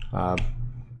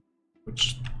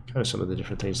 which kind of some of the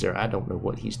different things there. I don't know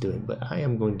what he's doing, but I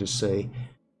am going to say,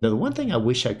 now the one thing I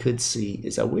wish I could see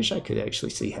is I wish I could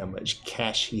actually see how much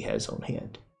cash he has on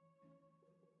hand.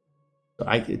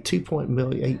 I get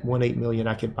 2.18 million.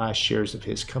 I could buy shares of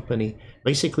his company.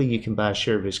 Basically, you can buy a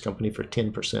share of his company for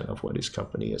 10% of what his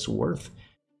company is worth.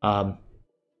 What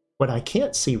I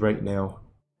can't see right now,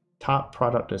 top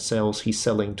product and sales, he's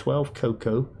selling 12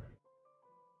 cocoa.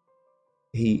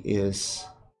 He is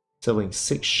selling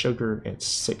 6 sugar and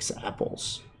 6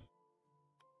 apples.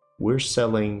 We're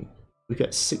selling, we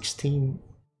got 16.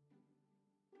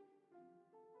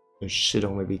 There should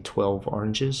only be 12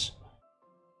 oranges.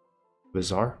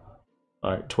 Bizarre.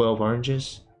 All right, 12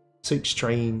 oranges, 6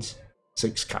 trains,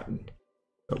 6 cotton.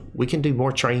 So we can do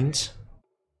more trains,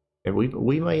 and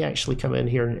we may actually come in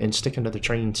here and stick another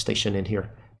train station in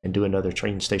here and do another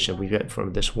train station. We've got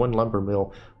from this one lumber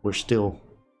mill, we're still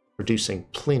producing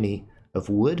plenty of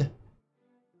wood.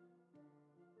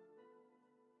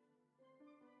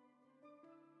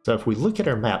 So if we look at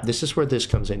our map, this is where this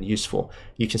comes in useful.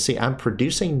 You can see I'm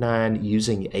producing 9,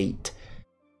 using 8.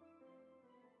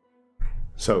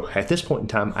 So at this point in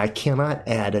time, I cannot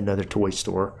add another toy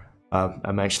store.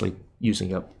 I'm actually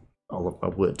using up all of my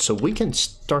wood. So we can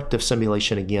start the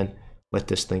simulation again, let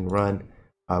this thing run.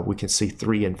 We can see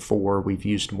 3 and 4. We've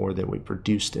used more than we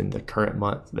produced in the current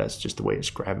month. That's just the way it's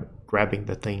grabbing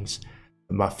the things.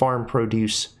 My farm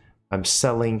produce, I'm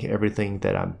selling everything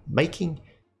that I'm making.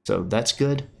 So that's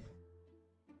good.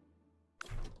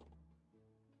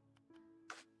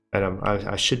 And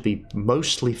I should be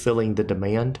mostly filling the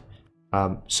demand.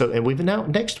 And we've now,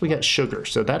 next we got sugar.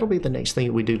 So that'll be the next thing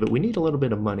that we do, but we need a little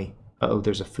bit of money. Uh-oh,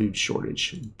 there's a food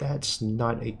shortage. That's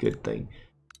not a good thing.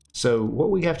 So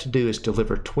what we have to do is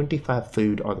deliver 25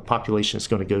 food, or the population is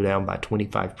going to go down by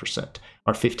 25%,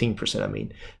 or 15%, I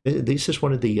mean. This is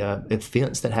one of the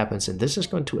events that happens, and this is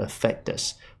going to affect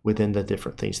us within the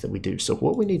different things that we do. So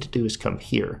what we need to do is come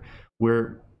here,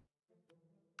 where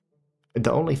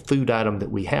the only food item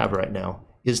that we have right now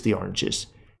is the oranges.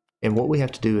 And what we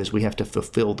have to do is we have to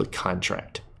fulfill the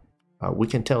contract. We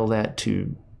can tell that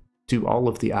to do all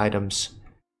of the items.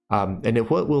 And then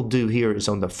what we'll do here is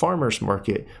on the farmer's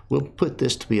market, we'll put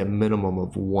this to be a minimum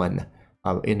of 1.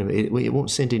 And it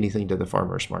won't send anything to the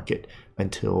farmer's market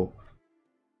until,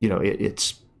 you know,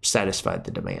 it's satisfied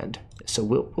the demand. So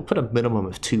we'll put a minimum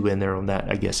of 2 in there on that,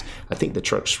 I guess. I think the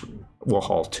trucks will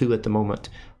haul 2 at the moment.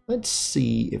 Let's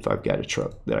see if I've got a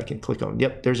truck that I can click on.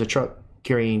 Yep, there's a truck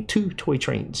carrying 2 toy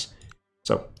trains.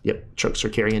 So, yep, trucks are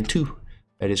carrying 2.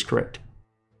 That is correct.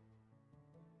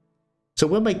 So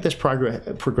we'll make this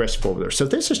progress forward. So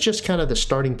this is just kind of the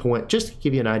starting point, just to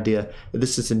give you an idea.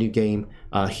 This is a new game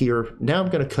here. Now I'm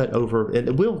going to cut over,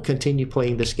 and we'll continue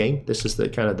playing this game. This is the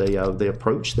kind of the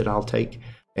approach that I'll take,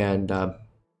 and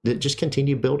just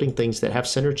continue building things that have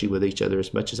synergy with each other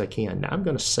as much as I can. Now I'm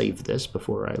going to save this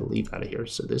before I leave out of here.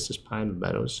 So this is Pine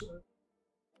Meadows.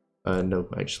 No,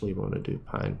 I actually want to do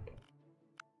Pine.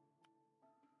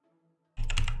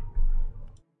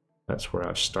 That's where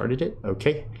I've started it.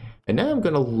 Okay. And now I'm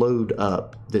going to load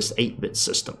up this 8-bit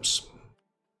systems.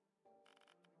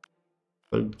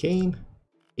 Load game,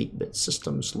 8-bit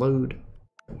systems, load,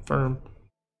 confirm.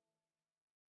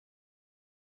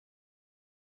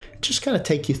 Just kind of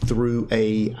take you through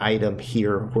a item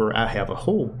here where I have a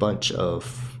whole bunch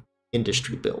of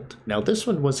industry built. Now this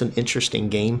one was an interesting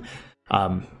game,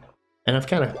 and I've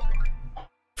kind of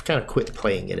quit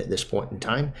playing it at this point in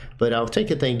time, but I'll take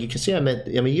a thing. You can see I'm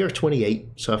a year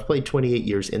 28, so I've played 28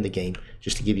 years in the game,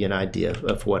 just to give you an idea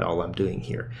of what all I'm doing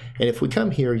here. And if we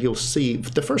come here, you'll see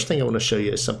the first thing I want to show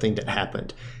you is something that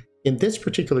happened in this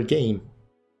particular game.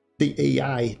 The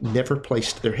AI never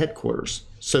placed their headquarters,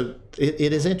 so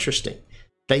it is interesting.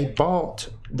 They bought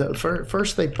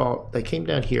first. They came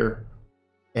down here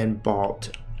and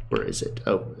bought. Where is it?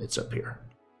 Oh, it's up here.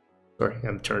 Sorry,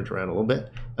 I'm turned around a little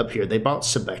bit. Up here, they bought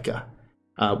Sebeka,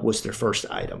 was their first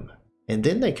item, and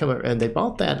then they come up and they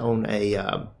bought that on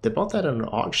an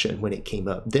auction when it came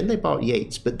up. Then they bought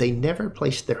Yates, but they never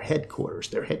placed their headquarters.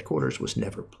 Their headquarters was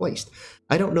never placed.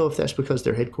 I don't know if that's because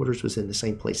their headquarters was in the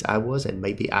same place I was, and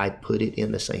maybe I put it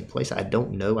in the same place. I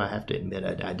don't know. I have to admit,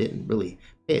 I didn't really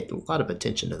pay a lot of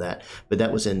attention to that, but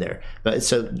that was in there. But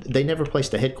so they never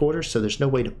placed a headquarters, so there's no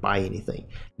way to buy anything.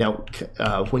 Now,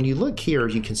 when you look here,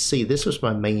 you can see this was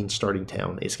my main starting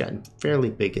town. It's gotten fairly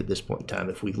big at this point in time.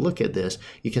 If we look at this,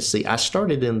 you can see I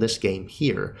started in this game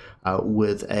here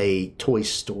with a toy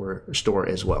store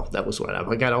as well. That was what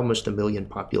I got, almost 1 million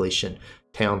population.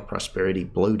 Town prosperity,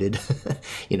 bloated,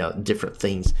 you know, different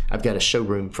things. I've got a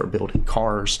showroom for building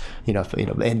cars, you know,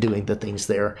 and doing the things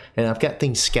there, and I've got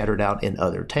things scattered out in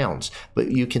other towns.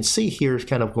 But you can see here,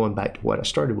 kind of going back to what I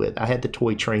started with. I had the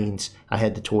toy trains, I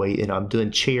had the toy, you know, I'm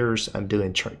doing chairs, I'm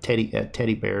doing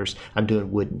teddy bears, I'm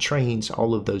doing wooden trains.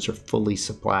 All of those are fully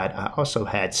supplied. I also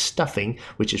had stuffing,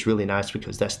 which is really nice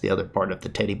because that's the other part of the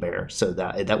teddy bear. So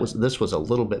this was a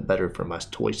little bit better for my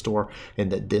toy store,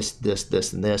 and that this,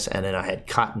 and this, and then I had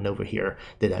cotton over here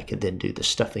that I could then do the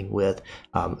stuffing with,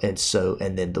 and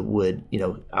then the wood, you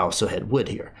know, I also had wood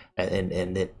here, and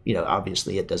it, you know,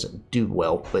 obviously it doesn't do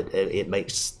well, but it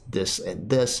makes this and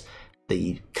this.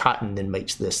 The cotton then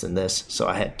makes this and this, so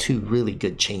I had 2 really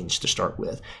good chains to start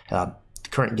with. The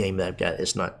current game that I've got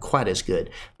is not quite as good,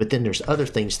 but then there's other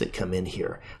things that come in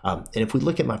here. And if we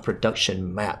look at my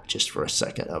production map just for a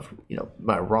second of, you know,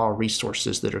 my raw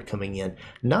resources that are coming in,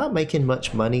 not making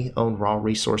much money on raw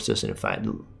resources, and in fact,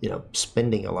 you know,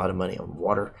 spending a lot of money on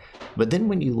water. But then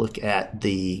when you look at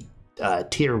the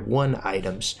tier 1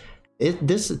 items,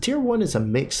 this tier 1 is a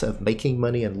mix of making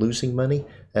money and losing money.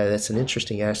 That's an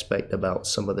interesting aspect about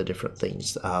some of the different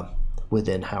things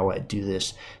within how I do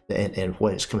this and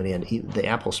what is coming in. The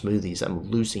apple smoothies, I'm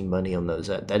losing money on those.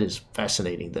 That is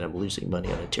fascinating that I'm losing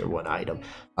money on a tier 1 item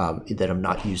that I'm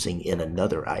not using in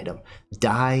another item.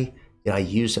 Dye, I'm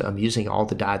using all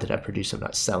the dye that I produce. I'm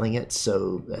not selling it,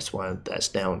 so that's why that's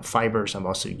down. Fibers, I'm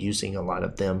also using a lot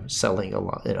of them, selling a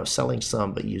lot, you know, selling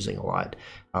some but using a lot,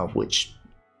 which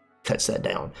cuts that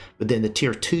down. But then the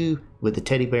tier 2 with the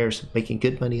teddy bears, making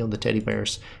good money on the teddy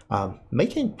bears,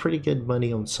 making pretty good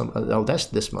money on some. Oh, that's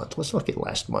this month. Let's look at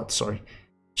last month. Sorry,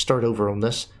 start over on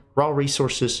this. Raw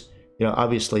resources, You know,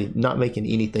 obviously not making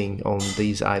anything on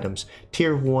these items.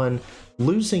 Tier 1,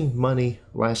 losing money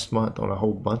last month on a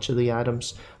whole bunch of the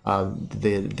items.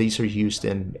 These are used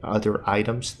in other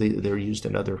items. They're used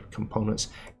in other components.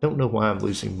 Don't know why I'm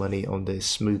losing money on the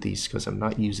smoothies, because I'm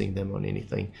not using them on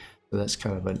anything. So that's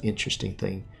kind of an interesting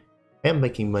thing. I am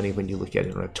making money when you look at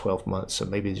it on 12 months, so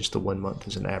maybe just the 1 month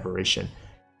is an aberration.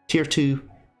 Tier 2,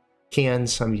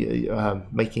 cans. I'm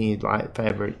making light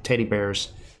fabric, teddy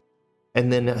bears. And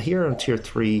then here on tier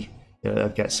 3,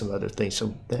 I've got some other things.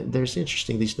 So there's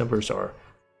interesting. These numbers are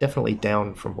definitely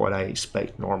down from what I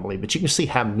expect normally, but you can see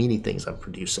how many things I'm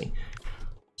producing.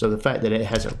 So the fact that it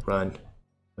hasn't run,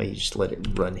 let me just let it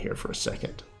run here for a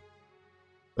second.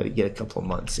 Let it get a couple of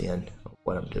months in of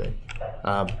what I'm doing.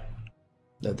 Now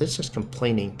this is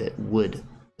complaining that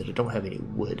I don't have any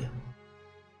wood.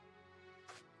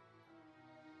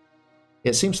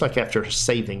 It seems like after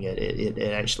saving it,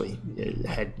 it actually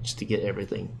had to get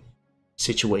everything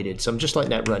situated. So I'm just letting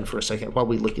that run for a second while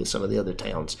we look at some of the other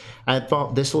towns. I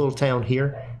bought this little town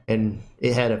here, and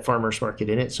it had a farmer's market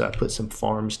in it, so I put some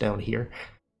farms down here.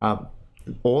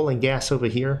 Oil and gas over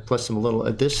here, plus some little,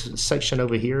 this section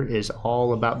over here is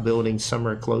all about building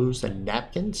summer clothes and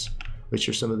napkins, which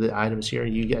are some of the items here.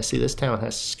 You guys see this town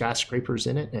has skyscrapers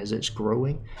in it as it's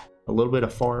growing. A little bit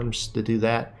of farms to do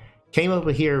that. Came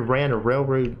over here, ran a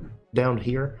railroad down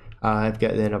here. I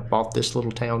bought this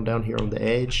little town down here on the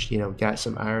edge. You know, got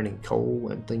some iron and coal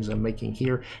and things I'm making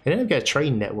here. And then I've got a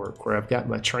train network where I've got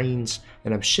my trains,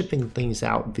 and I'm shipping things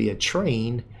out via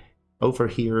train over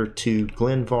here to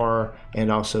Glenvar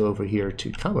and also over here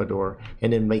to Commodore,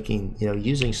 and then making,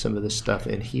 using some of this stuff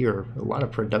in here, a lot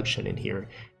of production in here,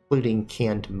 including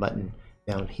canned mutton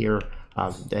down here.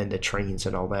 And the trains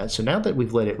and all that. So now that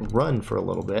we've let it run for a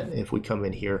little bit, if we come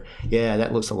in here, yeah,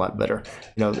 that looks a lot better.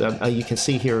 You can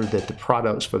see here that the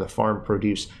products for the farm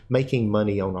produce, making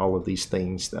money on all of these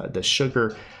things. The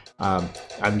sugar,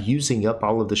 I'm using up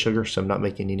all of the sugar, so I'm not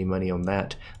making any money on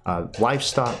that.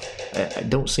 Livestock, I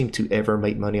don't seem to ever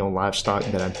make money on livestock,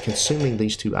 but I'm consuming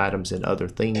these two items in other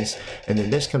things. And then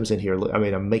this comes in here. I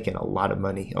mean, I'm making a lot of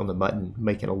money on the mutton,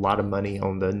 making a lot of money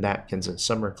on the napkins and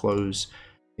summer clothes.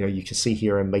 You can see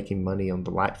here I'm making money on the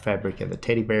light fabric and the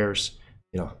teddy bears,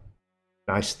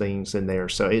 nice things in there.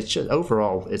 So it's just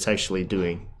overall, it's actually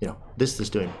doing, this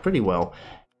is doing pretty well.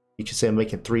 You can see I'm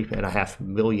making $3.5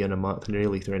 million a month,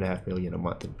 nearly $3.5 million a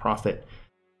month in profit.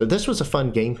 But this was a fun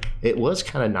game. It was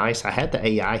kind of nice. I had the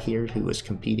AI here who was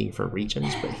competing for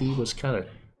regions, but he was kind of,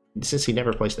 since he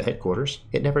never placed the headquarters,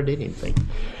 it never did anything.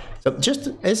 So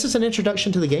this is an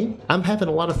introduction to the game. I'm having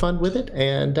a lot of fun with it,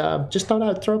 and just thought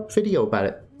I'd throw up a video about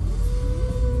it.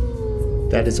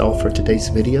 That is all for today's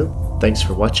video. Thanks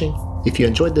for watching. If you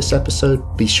enjoyed this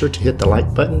episode, be sure to hit the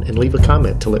like button and leave a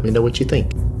comment to let me know what you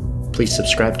think. Please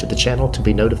subscribe to the channel to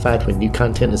be notified when new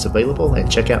content is available, and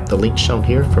check out the link shown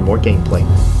here for more gameplay.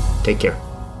 Take care.